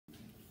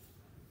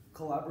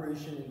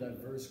Collaboration in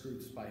diverse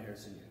groups by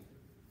Harrison Young.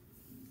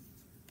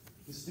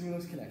 The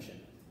stimulus connection.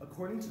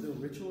 According to the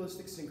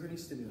ritualistic synchrony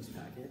stimulus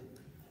packet,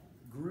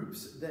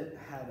 groups that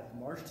had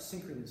marched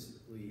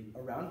synchronously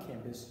around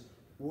campus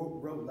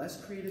wrote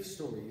less creative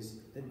stories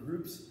than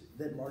groups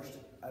that marched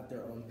at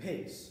their own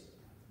pace.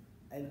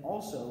 And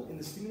also, in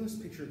the stimulus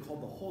picture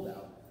called The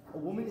Holdout, a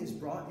woman is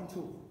brought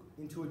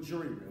into a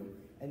jury room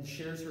and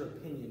shares her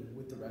opinion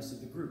with the rest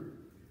of the group.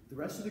 The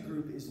rest of the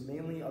group is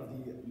mainly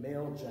of the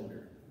male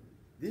gender.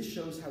 This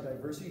shows how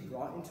diversity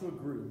brought into a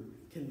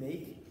group can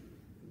make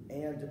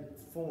and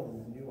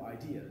form new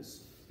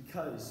ideas.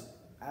 Because,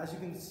 as you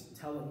can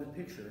tell in the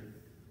picture,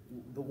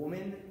 the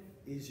woman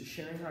is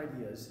sharing her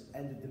ideas,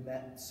 and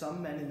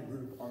some men in the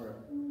group are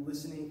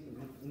listening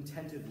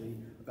attentively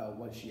about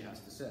what she has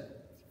to say.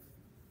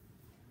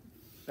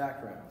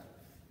 Background.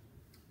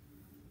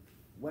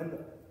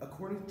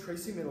 According to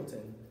Tracy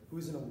Middleton, who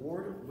is an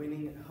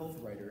award-winning health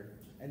writer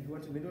and who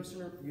went to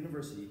Midwestern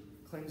University,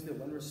 claims that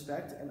when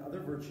respect and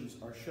other virtues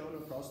are shown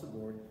across the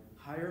board,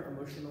 higher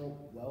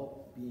emotional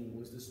well-being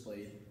was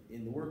displayed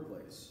in the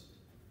workplace.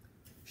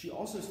 She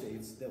also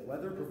states that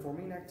whether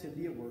performing an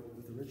activity at work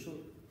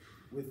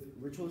with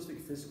ritualistic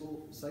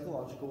physical,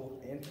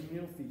 psychological, and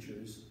communal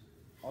features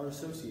are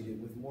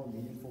associated with more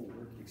meaningful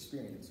work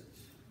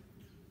experiences.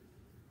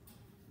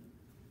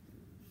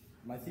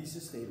 My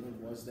thesis statement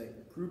was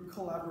that group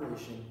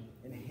collaboration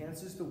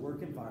enhances the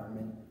work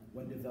environment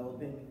when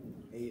developing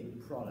a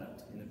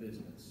product in a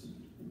business.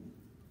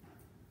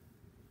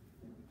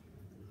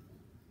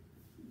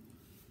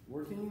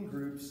 Working in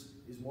groups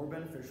is more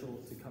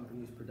beneficial to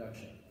companies'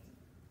 production.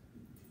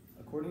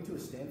 According to a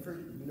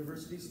Stanford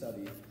University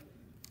study,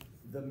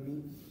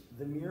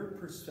 the mere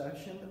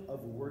perception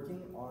of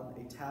working on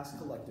a task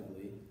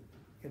collectively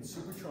can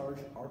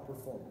supercharge our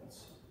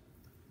performance.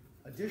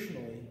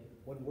 Additionally,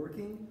 when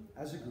working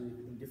as a group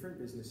in different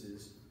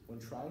businesses, when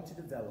trying to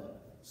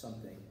develop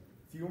something,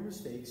 fewer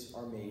mistakes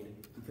are made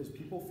because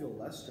people feel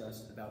less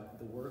stressed about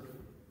the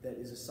work that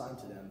is assigned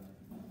to them.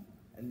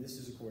 And this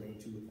is according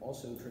to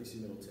also Tracy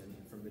Middleton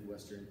from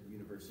Midwestern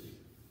University.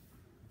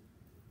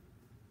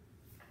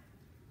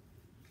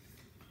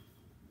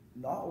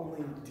 Not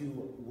only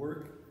do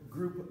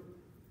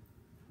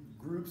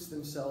groups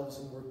themselves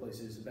in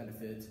workplaces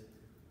benefit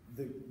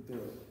the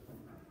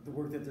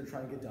work that they're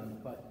trying to get done,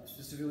 but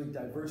specifically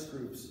diverse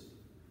groups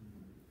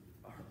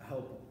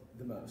help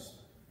the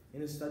most.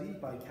 In a study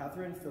by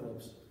Catherine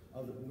Phillips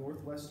of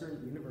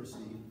Northwestern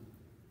University,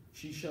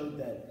 she showed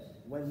that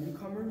when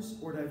newcomers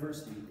or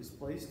diversity is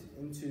placed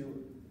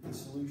into a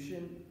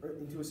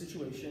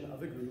situation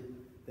of a group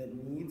that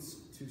needs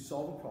to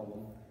solve a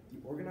problem, the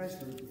organized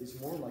group is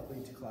more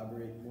likely to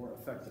collaborate more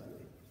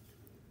effectively.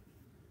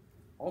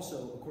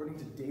 Also, according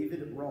to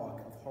David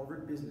Rock of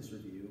Harvard Business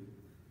Review,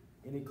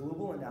 in a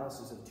global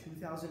analysis of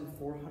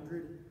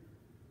 2,400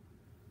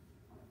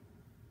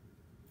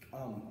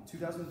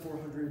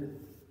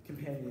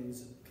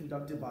 companions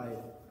conducted by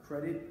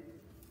Credit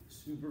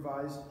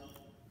Supervised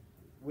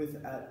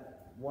with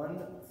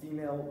one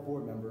female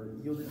board member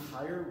yielded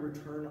higher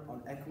return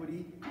on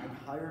equity and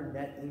higher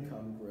net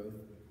income growth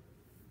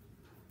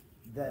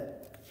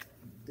that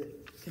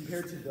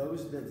compared to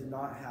those that did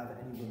not have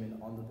any women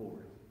on the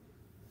board.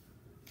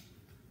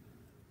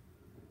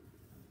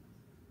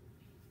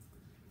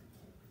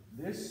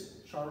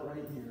 This chart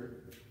right here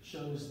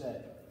shows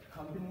that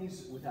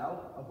companies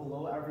without a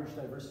below average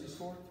diversity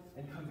score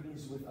and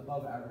companies with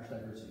above average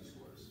diversity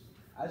scores.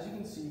 As you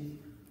can see,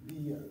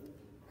 the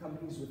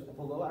companies with a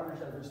below average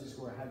diversity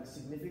score had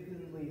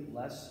significantly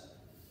less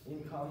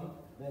income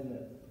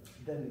than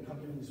the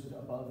companies with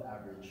above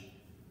average.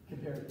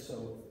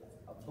 So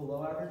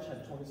below average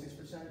had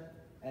 26%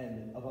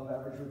 and above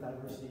average with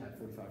diversity had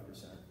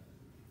 45%.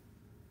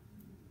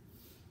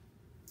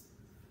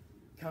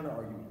 Counter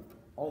argument.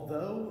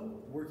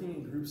 Although working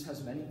in groups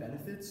has many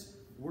benefits,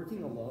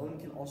 working alone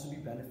can also be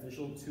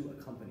beneficial to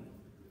a company.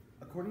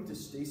 According to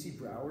Stacy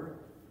Brower,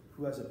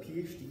 who has a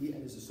PhD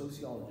and is a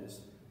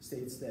sociologist,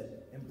 states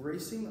that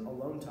embracing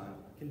alone time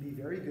can be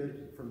very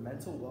good for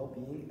mental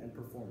well-being and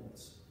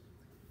performance.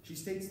 She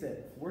states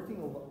that working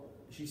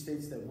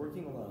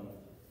alone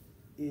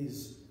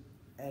is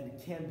and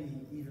can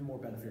be even more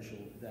beneficial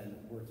than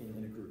working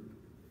in a group.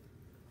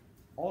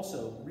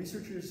 Also,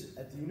 researchers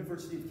at the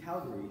University of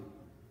Calgary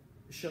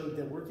showed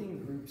that working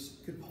in groups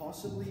could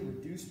possibly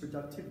reduce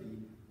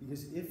productivity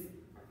because if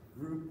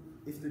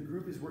the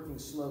group is working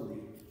slowly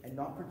and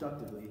not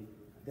productively,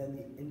 then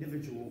the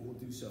individual will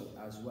do so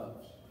as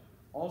well.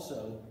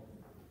 Also,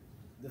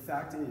 the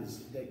fact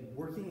is that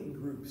working in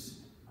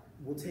groups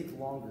will take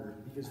longer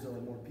because there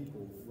are more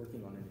people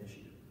working on an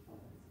issue.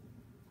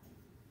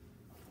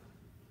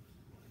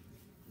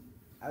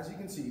 As you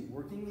can see,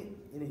 working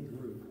in a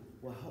group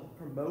will help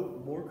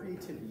promote more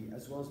creativity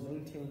as well as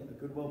maintain a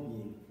good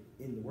well-being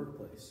in the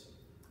workplace.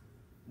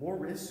 More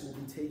risks will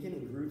be taken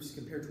in groups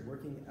compared to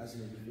working as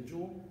an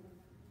individual,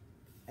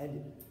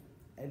 and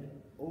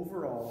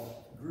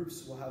overall,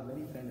 groups will have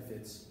many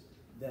benefits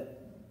that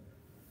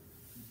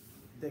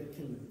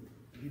can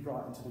be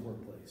brought into the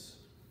workplace.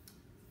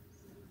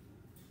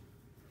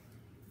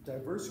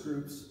 diverse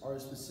groups are a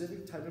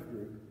specific type of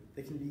group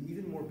that can be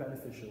even more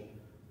beneficial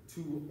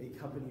to a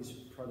company's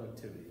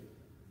productivity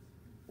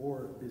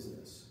or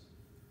business.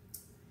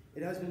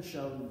 It has been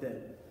shown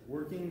that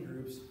working in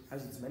groups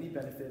has its many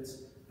benefits,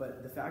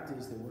 but the fact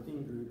is that working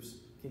in groups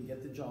can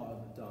get the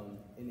job done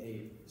in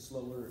a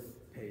slower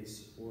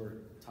pace or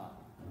time.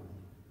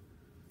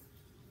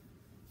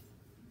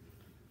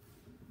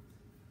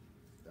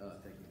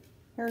 Thank you.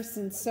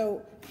 Harrison,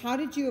 so how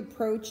did you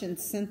approach and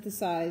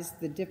synthesize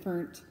the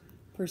different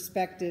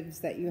perspectives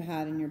that you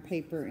had in your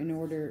paper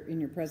in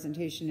your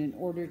presentation in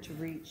order to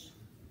reach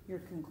your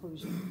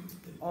conclusion?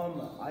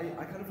 I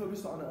kind of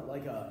focused on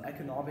a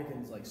economic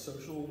and like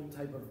social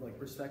type of like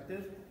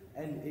perspective,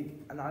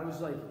 and I was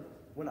like,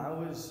 when I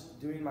was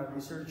doing my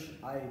research,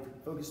 I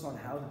focused on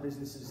how the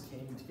businesses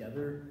came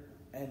together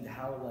and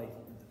how like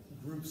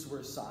groups were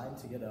assigned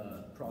to get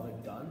a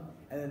product done,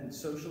 and then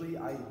socially,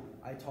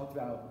 I talked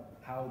about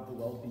how the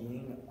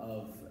well-being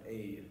of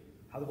a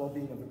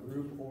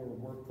group or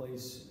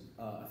workplace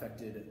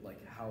affected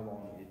like how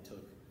long it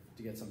took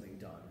to get something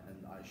done,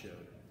 and I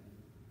showed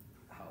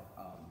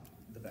how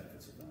the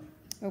benefits of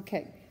that.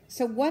 Okay,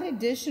 so what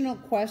additional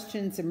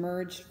questions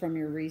emerged from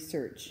your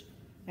research,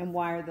 and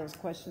why are those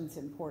questions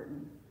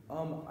important?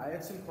 I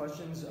had some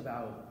questions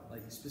about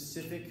like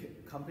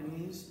specific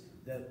companies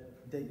that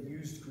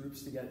used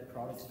groups to get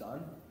products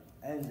done,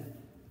 and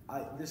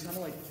this kind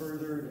of like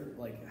furthered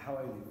like how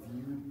I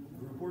view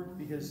group work,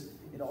 because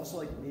it also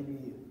like made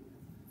me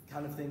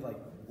kind of think like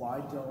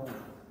why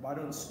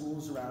don't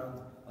schools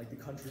around like the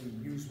country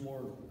use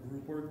more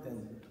group work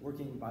than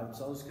working by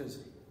themselves? Because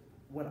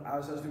when I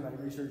was doing my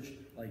research,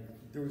 like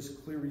there was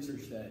clear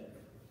research that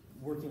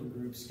working in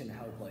groups can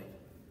help like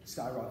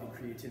skyrocket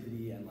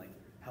creativity and like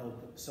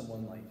help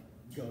someone like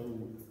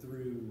go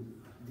through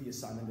the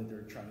assignment that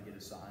they're trying to get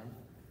assigned.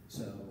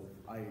 So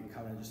I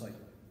kind of just like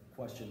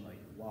question like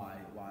why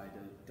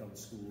don't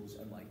schools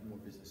and like more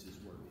businesses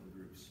work in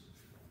groups?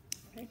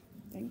 Okay,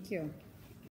 thank you.